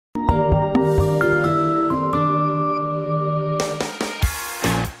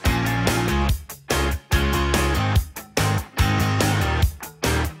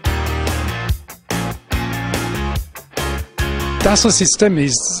Dassault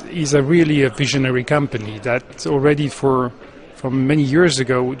Systèmes is really a visionary company that already from many years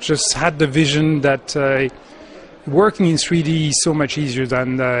ago just had the vision that working in 3D is so much easier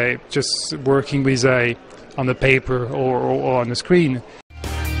than just working with on a paper or on a screen.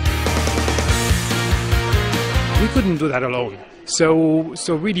 We couldn't do that alone. So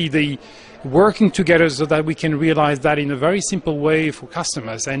really the working together so that we can realize that in a very simple way for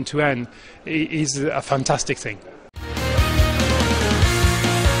customers end to end is a fantastic thing.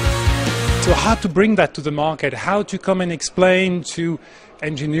 So how to bring that to the market, how to come and explain to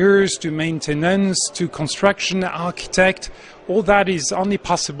engineers, to maintenance, to construction, architect, all that is only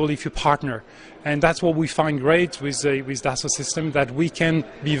possible if you partner. And that's what we find great with Dassault Systèmes, that we can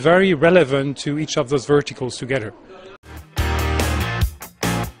be very relevant to each of those verticals together.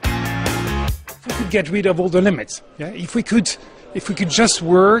 If we could get rid of all the limits, yeah? If we could just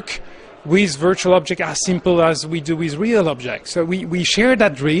work with virtual objects as simple as we do with real objects. So we share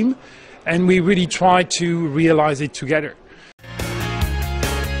that dream, and we really try to realize it together.